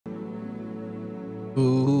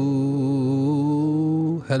Ooh,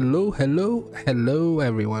 hello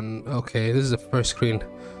everyone. Okay, this is the first screen.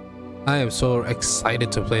 I am so excited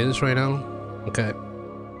to play this right now. Okay,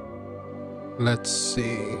 let's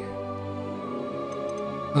see.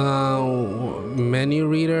 Menu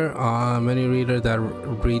reader that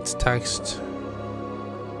reads text,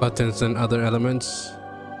 buttons and other elements.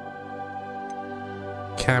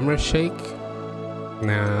 Camera shake.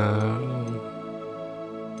 No.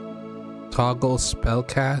 Toggle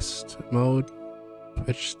spellcast mode,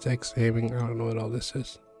 Twitch text aiming. I don't know what all this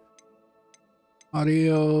is.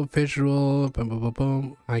 Audio, visual, boom, boom, boom,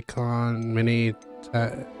 boom. Icon, mini,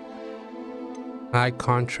 high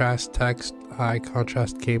contrast text, high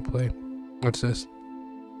contrast gameplay. What's this?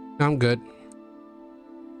 I'm good.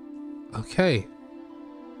 Okay.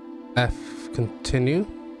 F, continue.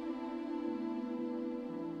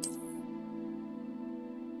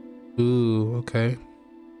 Ooh, okay.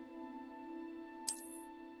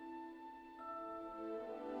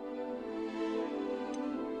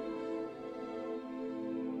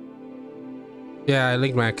 Yeah, I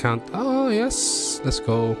linked my account. Oh, yes. Let's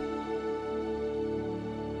go.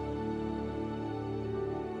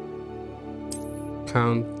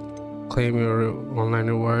 Account. Claim your online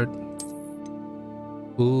reward.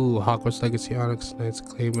 Ooh, Hogwarts Legacy Onyx Knights.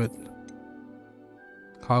 Claim it.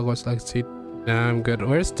 Hogwarts Legacy. Yeah, I'm good.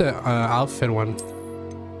 Where's the outfit one?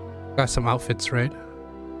 Got some outfits, right?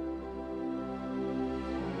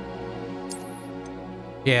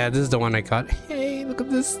 Yeah, this is the one I got. Hey, look at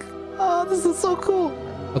this. Oh, this is so cool.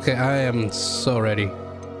 Okay, I am so ready.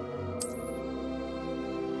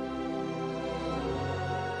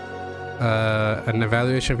 An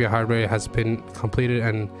evaluation of your hardware has been completed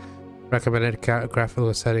and recommended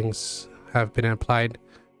graphical settings have been applied.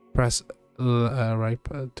 Press right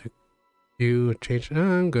to view change.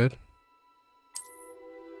 I'm good.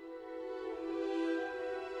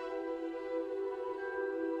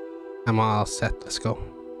 I'm all set. Let's go.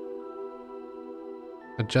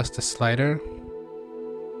 Adjust the slider.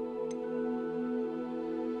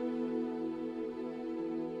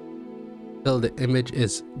 Till the image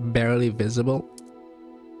is barely visible.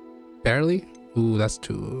 Barely? Ooh, that's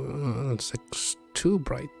too. It's like too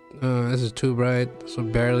bright. This is too bright. So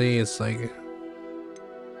barely is like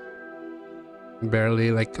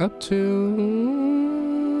barely like up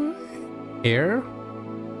to here.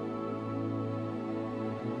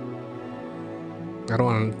 I don't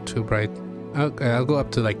want it too bright. Okay, I'll go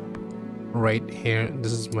up to like right here.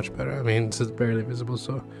 This is much better. I mean, this is barely visible,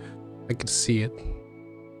 so I can see it.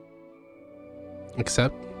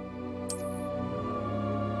 Except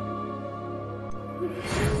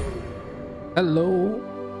hello,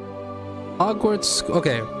 Hogwarts.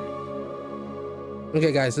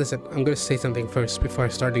 Okay, guys, listen. I'm gonna say something first before I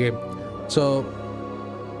start the game. So,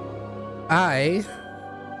 I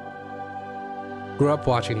grew up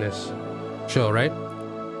watching this show, right?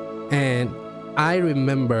 And I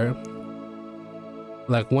remember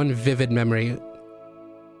like one vivid memory.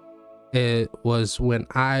 It was when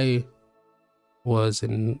I was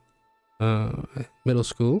in middle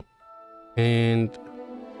school and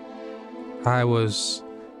I was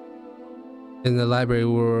in the library.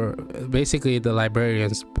 We were basically the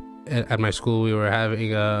librarians at my school. We were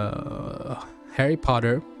having a Harry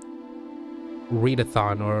Potter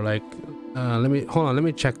readathon, or like let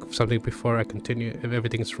me check something before I continue if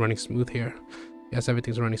everything's running smooth here. Yes,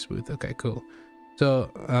 everything's running smooth. Okay, cool. So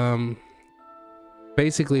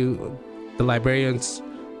basically the librarians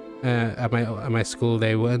at my school,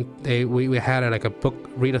 we had like a book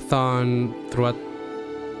readathon throughout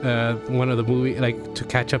one of the movie, like to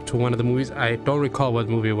catch up to one of the movies. I don't recall what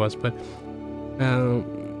movie it was, but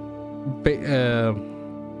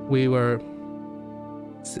we were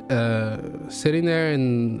sitting there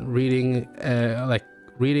and reading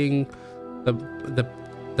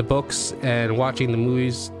the books and watching the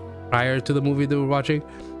movies prior to the movie that we were watching,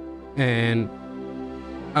 and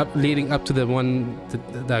leading up to the one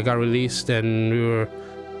that got released, and we were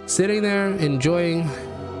sitting there enjoying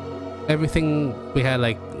everything. We had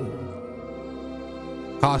like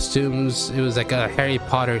costumes. It was like a Harry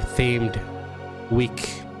Potter themed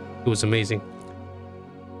week. It was amazing.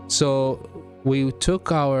 So they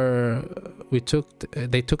took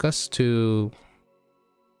us to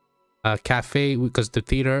a cafe because the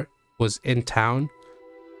theater was in town.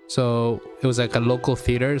 So it was like a local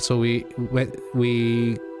theater. So it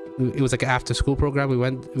was like an after school program.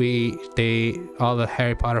 All the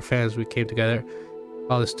Harry Potter fans, we came together.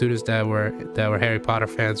 All the students that were Harry Potter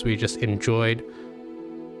fans, we just enjoyed.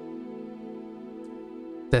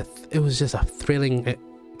 It was just a thrilling,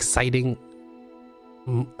 exciting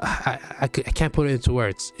I can't put it into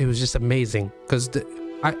words. It was just amazing because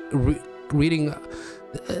reading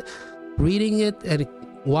reading it and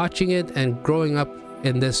watching it and growing up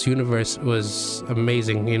in this universe was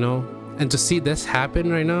amazing, you know. And to see this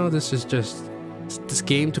happen right now, this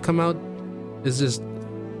game to come out is just,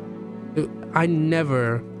 I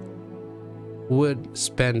never would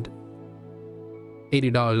spend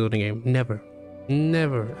 $80 on a game. Never.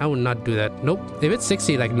 I would not do that. Nope. If it's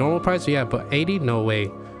 60 like normal price, yeah, but 80, no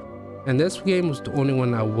way. And this game was the only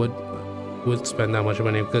one I would spend that much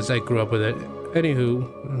money because I grew up with it.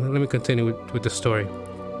 Anywho, let me continue with the story.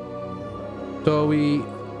 So we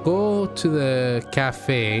go to the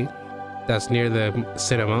cafe that's near the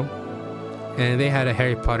cinema, and they had a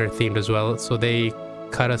Harry Potter themed as well, so they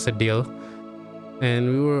cut us a deal, and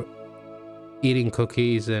we were eating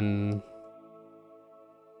cookies and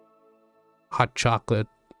hot chocolate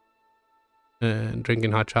and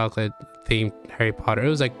drinking hot chocolate themed Harry Potter. It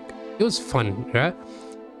was fun, right?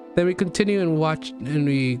 Then we continue and watch, and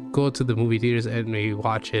we go to the movie theaters and we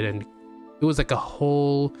watch it, and it was like a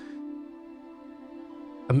whole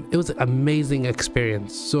it was an amazing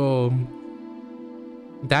experience. So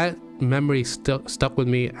that memory stuck with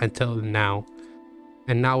me until now,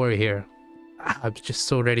 and now we're here. I'm just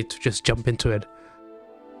so ready to just jump into it.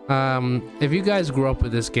 If you guys grew up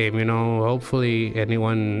with this game, you know, hopefully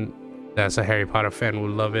anyone that's a Harry Potter fan will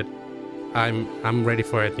love it. I'm ready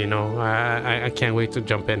for it, you know. I can't wait to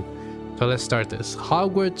jump in. So let's start this.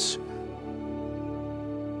 Hogwarts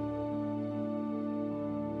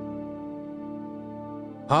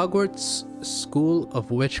School of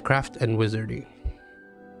Witchcraft and Wizardry.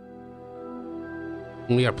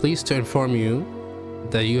 We are pleased to inform you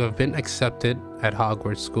that you have been accepted at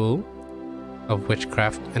Hogwarts School of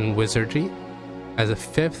Witchcraft and Wizardry as a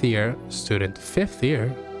 5th year student. 5th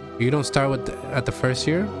year? You don't start at the 1st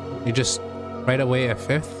year? You just right away at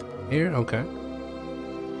 5th year? Okay.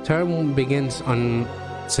 Term begins on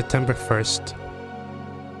September 1st.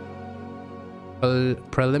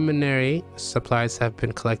 Preliminary supplies have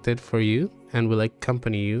been collected for you and will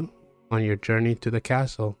accompany you on your journey to the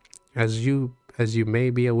castle. As you may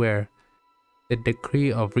be aware, the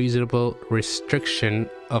decree of reasonable restriction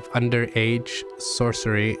of underage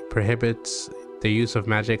sorcery prohibits the use of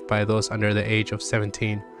magic by those under the age of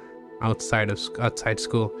 17 outside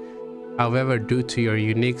school. However, due to your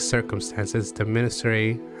unique circumstances, the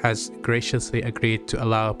ministry has graciously agreed to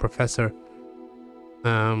allow Professor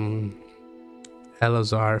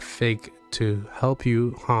Elazar Fig to help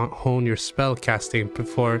you hone your spell casting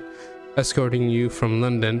before escorting you from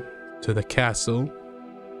London to the castle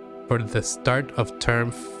for the start of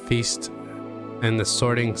term feast and the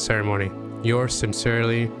sorting ceremony. Yours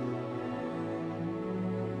sincerely,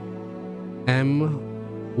 M.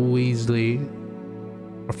 Weasley,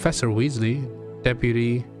 Professor Weasley,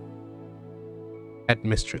 Deputy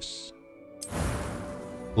Headmistress.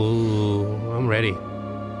 Ooh, I'm ready.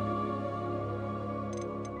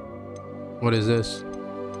 What is this?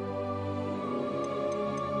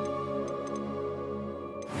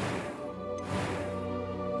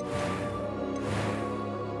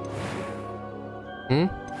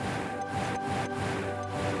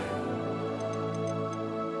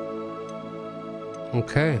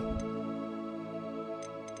 Okay.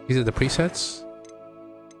 These are the presets.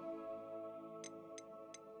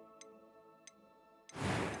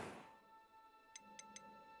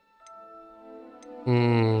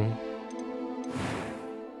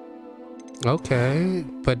 Okay,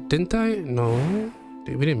 but didn't I? No,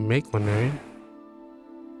 we didn't make one, right?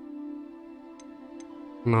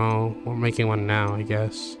 No, we're making one now, I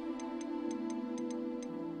guess.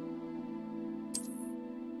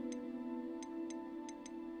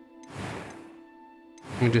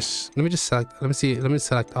 Let me just select, let me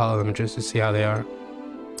select all of them just to see how they are.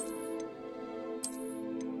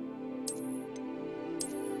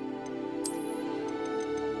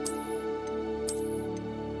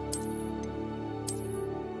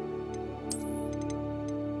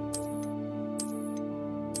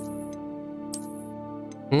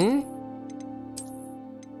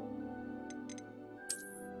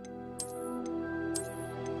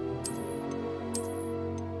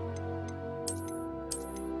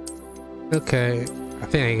 Okay, I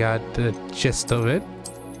think I got the gist of it.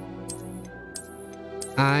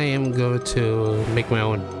 I am going to make my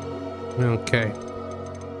own. Okay.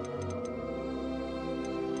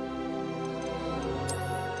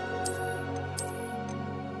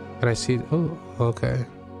 Can I see? Oh, okay.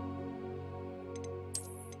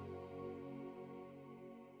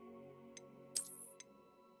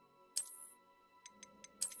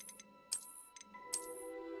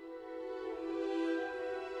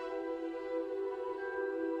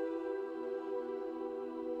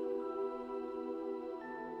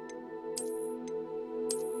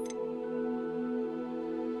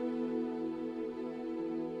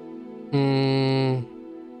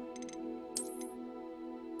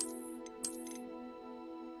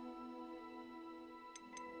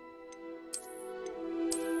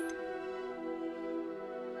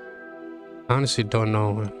 Honestly, don't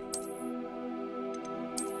know.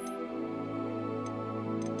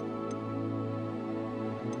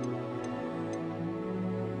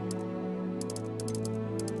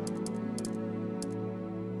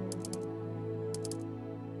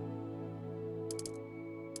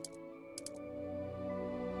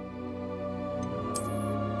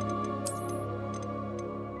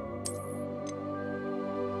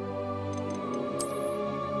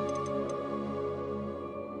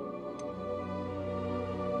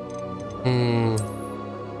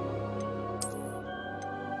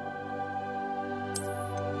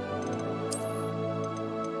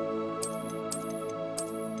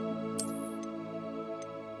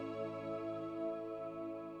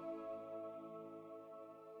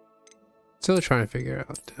 Still trying to figure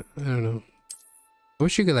out. I don't know. I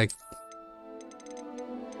wish you could like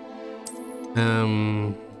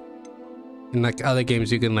in like other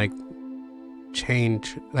games you can like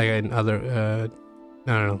change like in other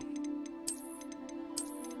I don't know.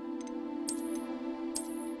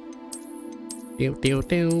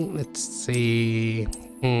 Let's see.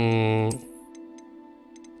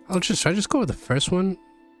 I'll just go with the first one.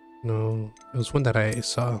 No, it was one that I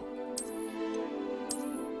saw.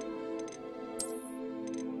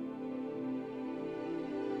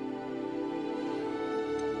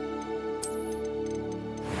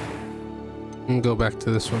 And go back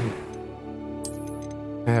to this one.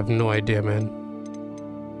 I have no idea, man.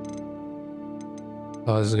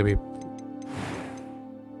 Oh, this is gonna be.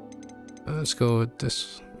 Let's go with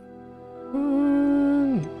this.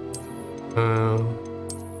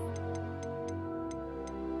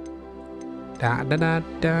 Da da da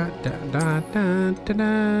da da da da da.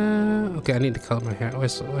 Okay, I need to color my hair.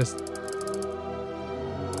 Where's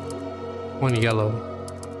one yellow?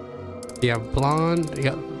 Yeah, blonde.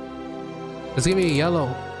 Yeah. Let's give me a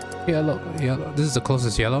yellow. Yellow. This is the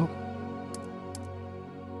closest yellow.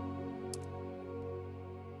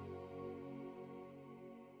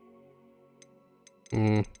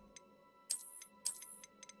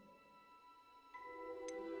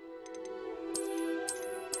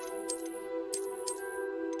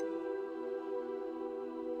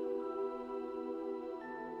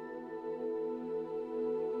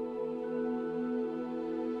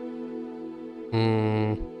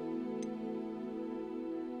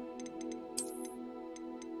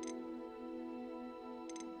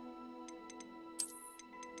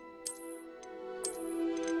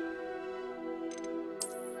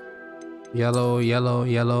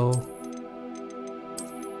 Yellow.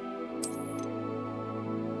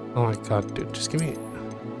 Oh my god, dude, just give me.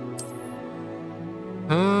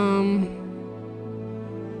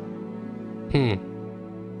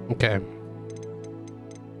 Okay.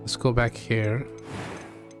 Let's go back here.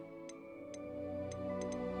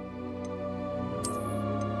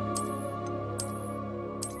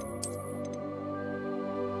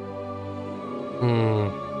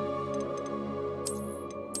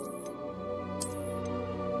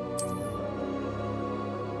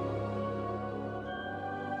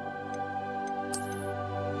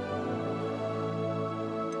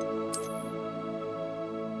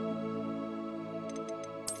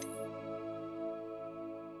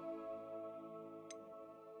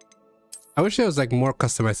 I wish there was like more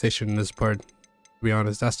customization in this part. To be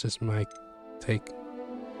honest, that's just my take.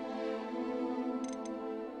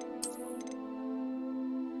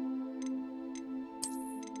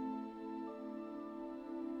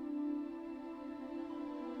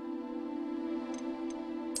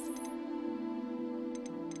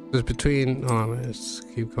 It's between. Oh, let's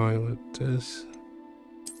keep going with this.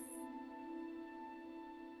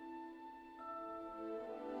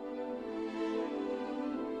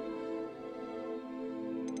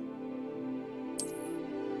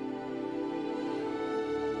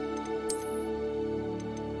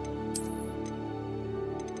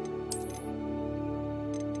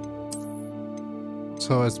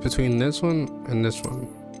 So it's between this one and this one.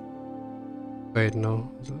 Wait,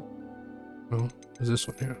 no. Is it? No, is this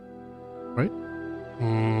one here? Right?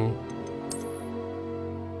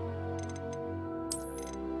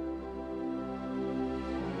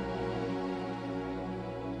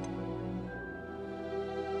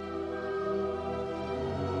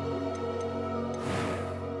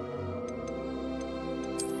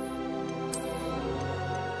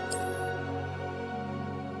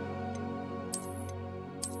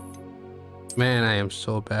 Man, I am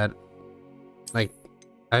so bad. Like,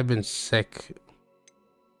 I've been sick.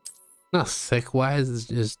 Not sick wise, it's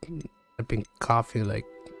just I've been coughing like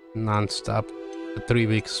non-stop for 3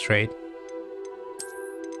 weeks straight.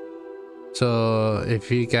 So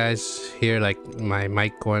if you guys hear like my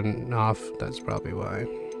mic going off, that's probably why.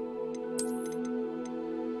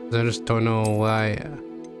 I just don't know why.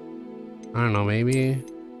 I don't know, maybe.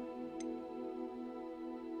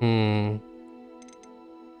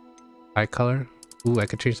 Eye color. Ooh, I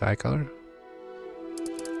could change the eye color.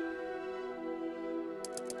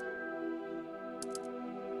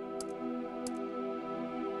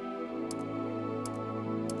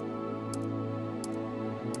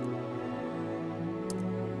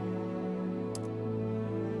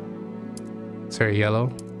 Is there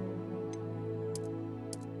yellow?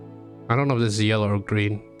 I don't know if this is yellow or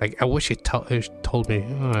green. Like, I wish it told me.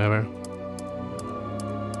 Whatever.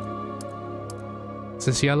 Is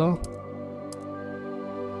this yellow?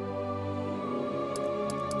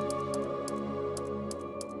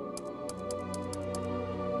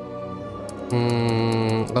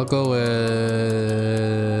 I'll go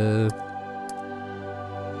with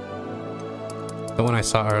the one I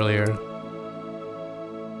saw earlier.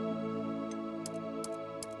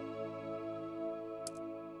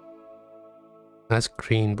 That's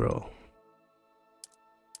green, bro.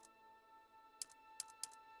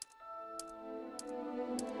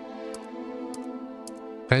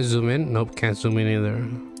 Can I zoom in? Nope, can't zoom in either.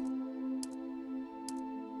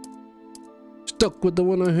 Stuck with the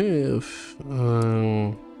one I have.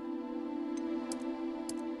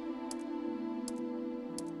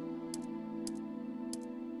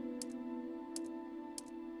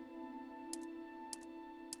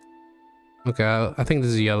 Okay, I think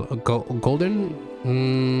this is yellow. Golden?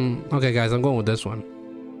 Okay, guys, I'm going with this one.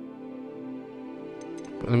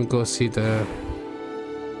 Let me go see the...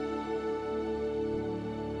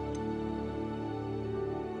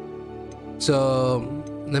 So,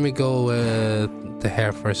 let me go with the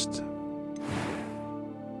hair first.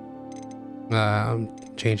 I'm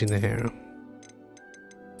changing the hair.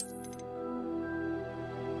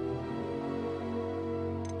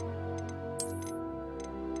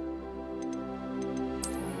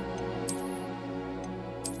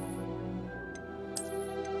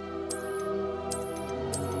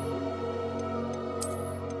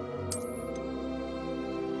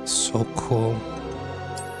 So cool.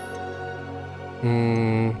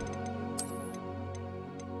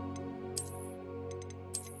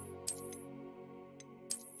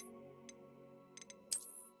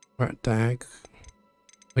 What the heck?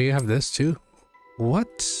 Oh, you have this too? What?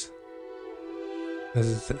 This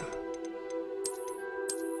is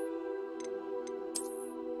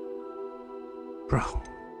bro.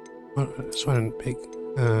 Oh, this one big.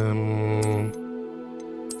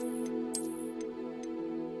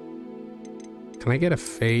 Can I get a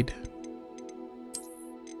fade?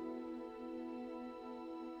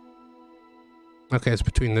 Okay, it's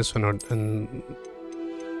between this one and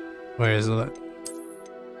where is it?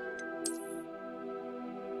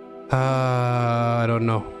 I don't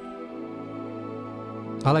know.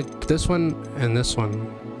 I like this one and this one,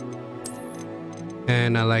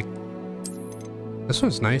 and I like this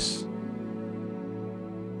one's nice.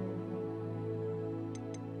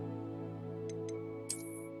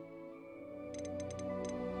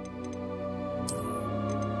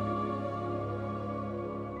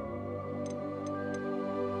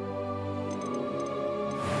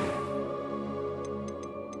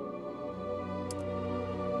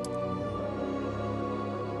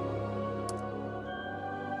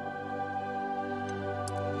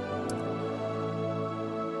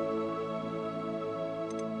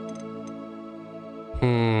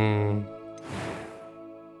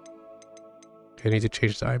 I need to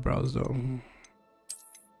change the eyebrows though.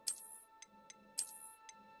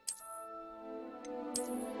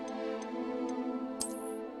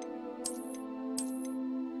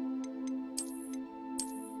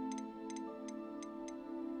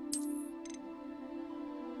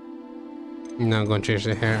 Now I'm gonna change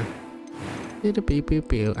the hair. I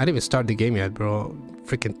didn't even start the game yet, bro.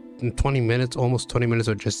 Freaking 20 minutes, almost 20 minutes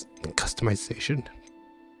of just customization.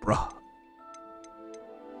 Bruh.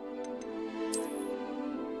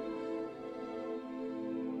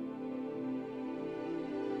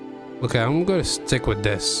 Okay, I'm gonna stick with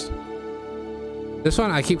this. This one,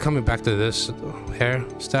 I keep coming back to this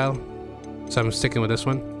hairstyle, so I'm sticking with this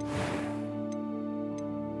one.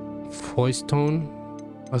 Voice tone?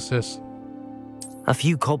 What's this? A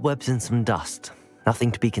few cobwebs and some dust.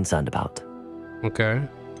 Nothing to be concerned about. Okay.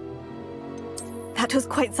 That was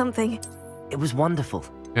quite something. It was wonderful.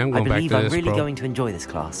 Yeah, I'm going I believe back to I'm this, really bro. going to enjoy this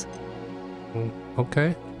class.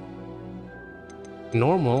 Okay.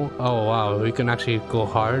 Normal? Oh wow, we can actually go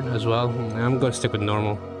hard as well. I'm gonna stick with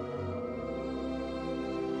normal.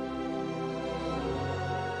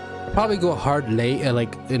 Probably go hard late,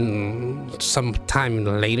 like in some time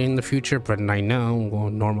later in the future, but right now I'm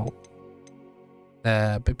going normal.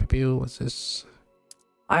 What's this?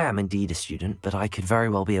 I am indeed a student, but I could very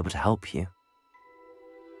well be able to help you.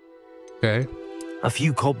 Okay. A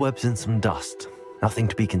few cobwebs and some dust. Nothing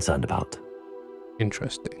to be concerned about.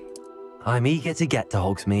 Interesting. I'm eager to get to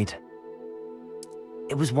Hogsmeade.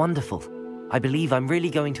 It was wonderful. I believe I'm really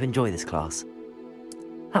going to enjoy this class.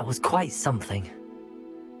 That was quite something.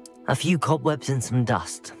 A few cobwebs and some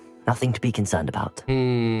dust. Nothing to be concerned about.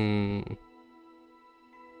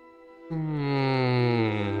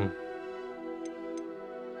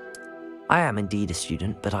 I am indeed a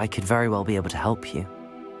student, but I could very well be able to help you.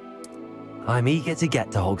 I'm eager to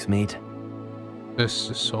get to Hogsmeade. This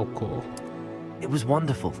is so cool. It was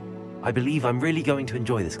wonderful. I believe I'm really going to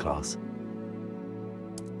enjoy this class.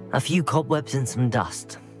 A few cobwebs and some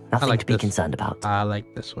dust. Nothing to be concerned about. I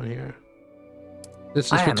like this one here.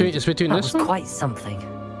 This is between this one? That was quite something.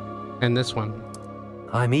 And this one.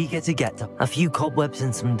 I'm eager to get to a few cobwebs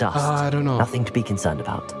and some dust. I don't know. Nothing to be concerned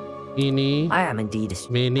about. Eeny. I am indeed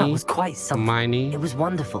a Meeny. That was quite something. Miny. It was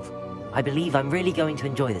wonderful. I believe I'm really going to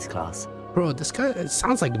enjoy this class. Bro, this guy, it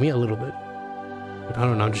sounds like me a little bit. I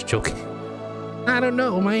don't know, I'm just joking. I don't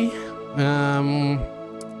know, man.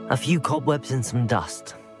 A few cobwebs and some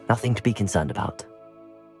dust. Nothing to be concerned about.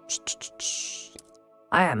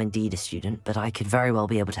 I am indeed a student, but I could very well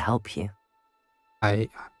be able to help you.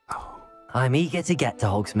 I'm eager to get to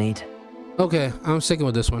Hogsmeade. Okay, I'm sticking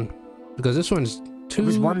with this one. Because this one's too... It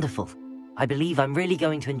was wonderful. I believe I'm really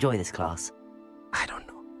going to enjoy this class. I don't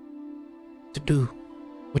know what to do.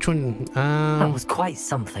 Which one? That was quite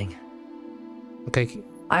something. Okay.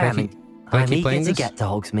 I'm eager to this? get to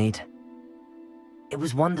Hogsmeade. It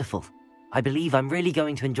was wonderful. I believe I'm really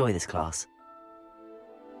going to enjoy this class.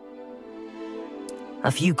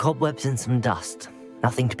 A few cobwebs and some dust.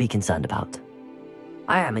 Nothing to be concerned about.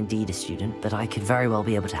 I am indeed a student, but I could very well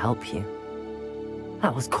be able to help you.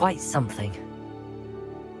 That was quite something.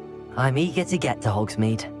 I'm eager to get to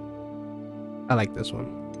Hogsmeade. I like this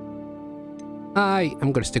one.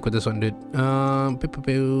 I'm gonna stick with this one, dude.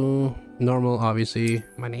 Normal, obviously.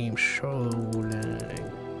 My name's Sholang.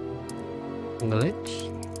 Glitch.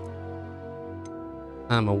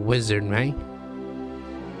 I'm a wizard, man.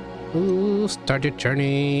 Ooh, start your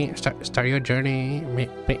journey. Start your journey.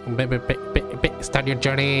 Start your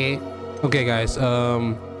journey. Okay, guys.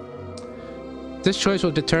 This choice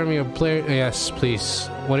will determine your player. Yes, please.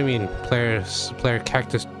 What do you mean, player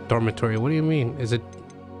cactus dormitory? What do you mean? Is it?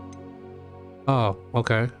 Oh,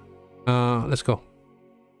 okay. Let's go.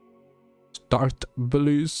 Start,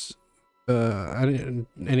 please.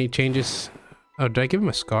 Any changes? Oh, did I give him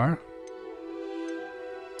a scar?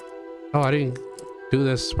 Oh, I didn't do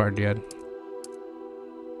this part yet.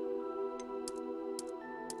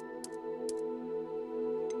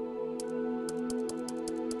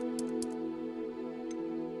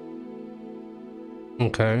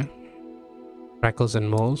 Okay. Freckles and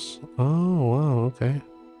moles. Oh, wow, okay.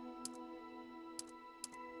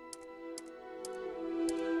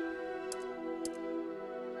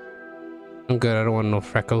 I'm good. I don't want no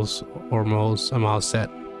freckles or moles. I'm all set.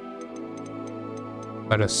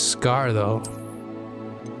 But a scar, though.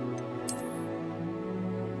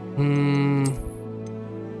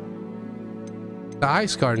 The eye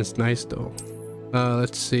scar is nice, though.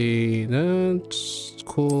 Let's see. That's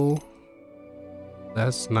cool.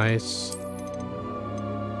 That's nice. I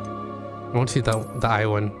want to see the eye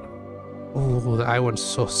one. Oh, the eye one's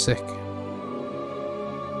so sick.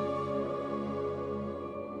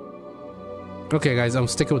 Okay, guys, I'm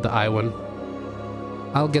sticking with the eye one.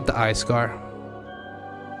 I'll get the eye scar.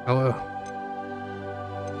 I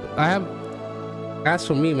have. As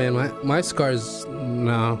for me, man, my scars.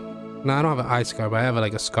 No, I don't have an eye scar, but I have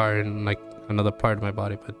like a scar in like another part of my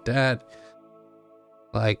body. But that,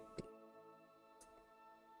 like,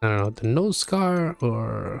 I don't know, the nose scar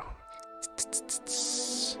or.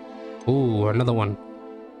 Ooh, another one.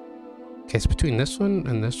 Okay, it's between this one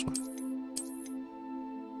and this one.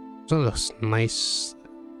 This one looks nice.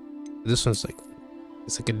 This one's like,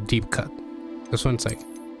 it's like a deep cut. This one's like,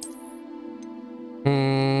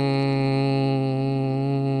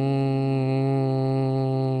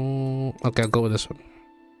 okay, I'll go with this one.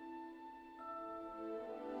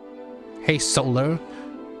 Hey, Solar.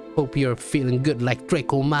 Hope you're feeling good like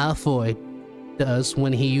Draco Malfoy does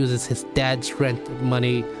when he uses his dad's rent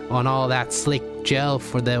money on all that slick gel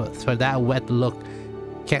for that wet look.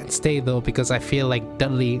 Can't stay though because I feel like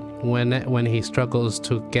Dudley when he struggles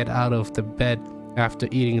to get out of the bed after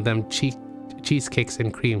eating them cheesecakes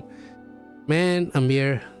and cream. Man,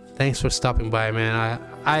 Amir, thanks for stopping by, man.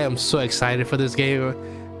 I am so excited for this game,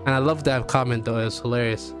 and I love that comment though. It's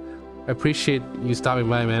hilarious. I appreciate you stopping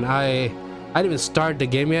by, man. I didn't even start the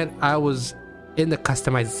game yet. I was in the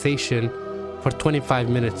customization for 25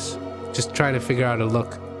 minutes just trying to figure out a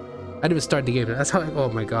look. I didn't even start the game. That's how oh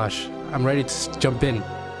my gosh. I'm ready to jump in.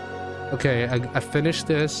 Okay, I finished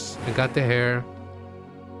this. I got the hair.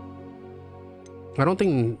 I don't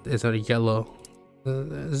think it's a yellow.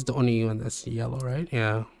 This is the only one that's yellow, right?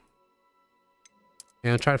 Yeah.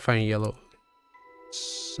 Yeah, I'll try to find yellow.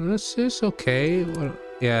 So this is okay.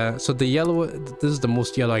 Yeah, so the yellow, this is the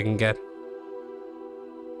most yellow I can get.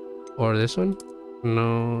 Or this one?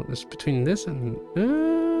 No, it's between this and...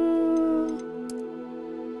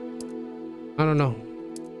 I don't know.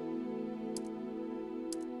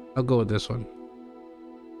 I'll go with this one.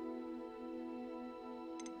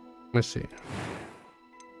 Let's see.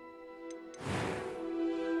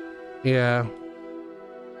 Yeah.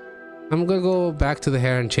 I'm gonna go back to the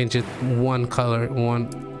hair and change it one color. One.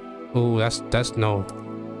 Oh, that's no.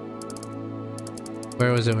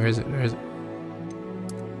 Where was it? Where is it? Where is it?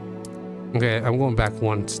 Okay, I'm going back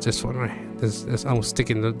once. This one, right? This I'm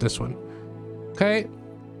sticking to this one. Okay.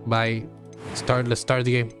 Bye. Let's start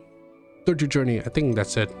the game. Start your journey. I think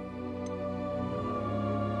that's it.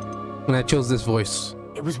 And I chose this voice.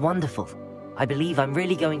 It was wonderful. I believe I'm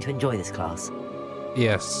really going to enjoy this class.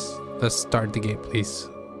 Yes. Let's start the game, please.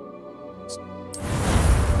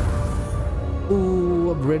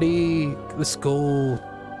 Ooh, I'm ready. Let's go.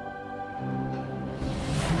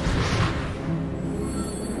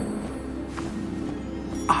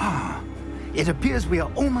 Ah, it appears we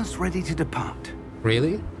are almost ready to depart.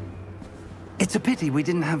 Really? It's a pity we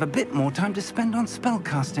didn't have a bit more time to spend on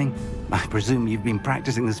spellcasting. I presume you've been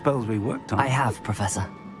practicing the spells we worked on. I have, Professor.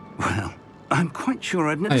 Well, I'm quite sure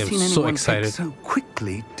I've never seen so anyone excited. take so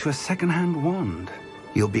quickly to a second-hand wand.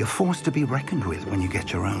 You'll be a force to be reckoned with when you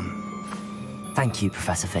get your own. Thank you,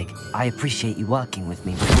 Professor Fig. I appreciate you working with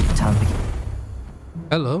me before the term begins.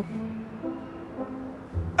 Hello.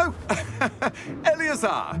 Oh,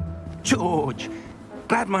 Eleazar! George,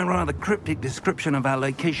 glad my rather cryptic description of our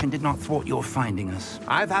location did not thwart your finding us.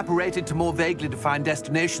 I've apparated to more vaguely defined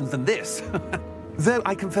destinations than this. Though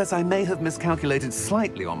I confess I may have miscalculated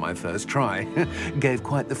slightly on my first try. Gave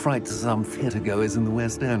quite the fright to some theatergoers in the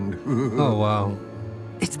West End. Oh, wow.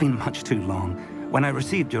 It's been much too long. When I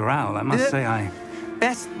received your owl, I must say I...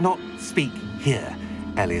 Best not speak here,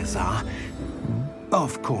 Eleazar.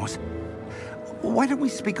 Of course. Why don't we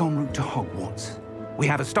speak en route to Hogwarts? We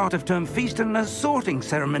have a start-of-term feast and a sorting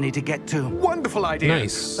ceremony to get to. Wonderful idea.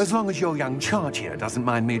 Nice. As long as your young charge here doesn't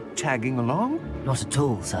mind me tagging along. Not at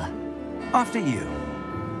all, sir. After you.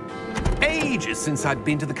 Ages since I'd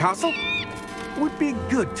been to the castle. Would be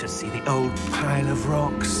good to see the old pile of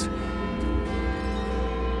rocks.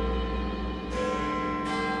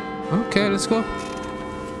 Okay, let's go.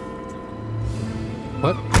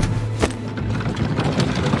 What?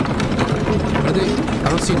 Are they? I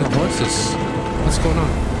don't see no horses. What's going on?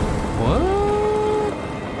 What?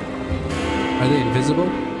 Are they invisible?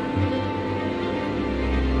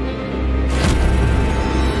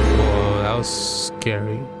 Whoa, that was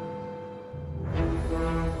scary.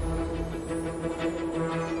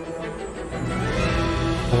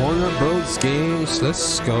 Warner Bros. Games,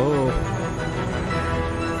 let's go.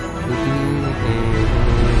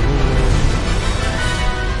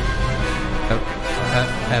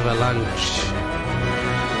 Avalanche.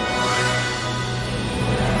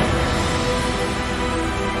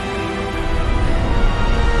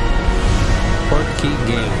 Portkey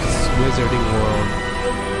Games, Wizarding World.